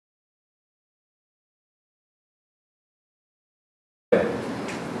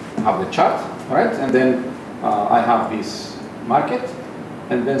have the chart, right? And then I have this market,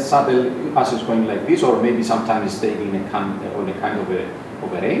 and then suddenly, as it's going like this, or maybe sometimes it's taking a kind of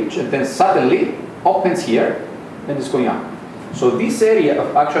a range, and then suddenly opens here, and it's going up. So this area,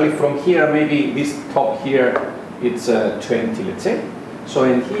 actually from here, maybe this top here, it's 20, let's say. So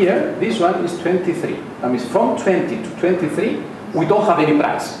in here, this one is 23. That means from 20 to 23, we don't have any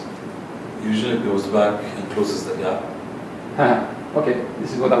price. Usually it goes back and closes the gap. Okay,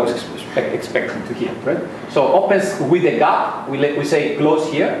 this is what I was expecting to hear, right? So opens with a gap, we say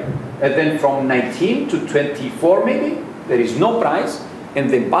close here, and then from 19 to 24 maybe, there is no price, and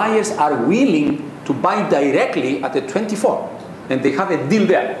the buyers are willing to buy directly at the 24, and they have a deal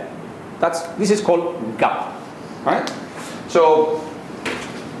there. This is called gap, right? So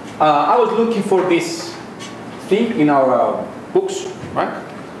I was looking for this thing in our books, right?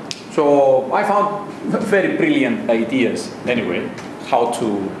 So I found very brilliant ideas anyway, how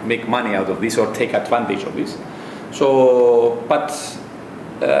to make money out of this or take advantage of this. So, but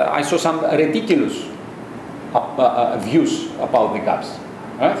I saw some ridiculous views about the gaps,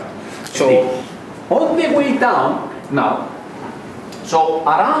 right? So on the way down now, so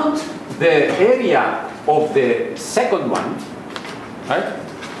around the area of the second one, right?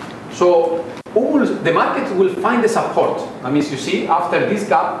 So the market will find a support. That means, you see, after this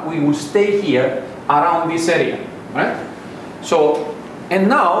gap, we will stay here around this area, right? So, and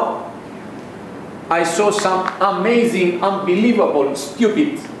now I saw some amazing, unbelievable,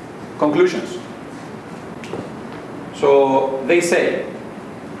 stupid conclusions. So they say,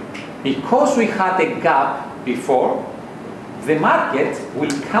 because we had a gap before, the market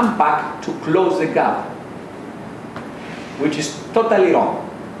will come back to close the gap, which is totally wrong.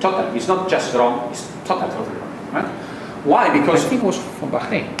 Totally. It's not just wrong, it's totally wrong. Right? Why? Because I think it was from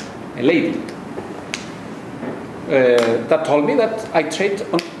Bahrain, a lady that told me that I trade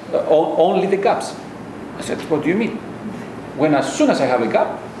on only the gaps. I said, what do you mean? As soon as I have a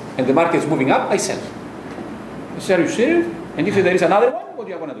gap and the market is moving up, I sell. I said, are you serious? And if there is another one, what are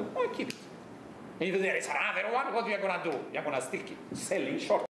you going to do? I keep it. And if there is another one, what are you going to do? You're going to still keep selling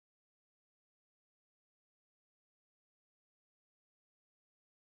short.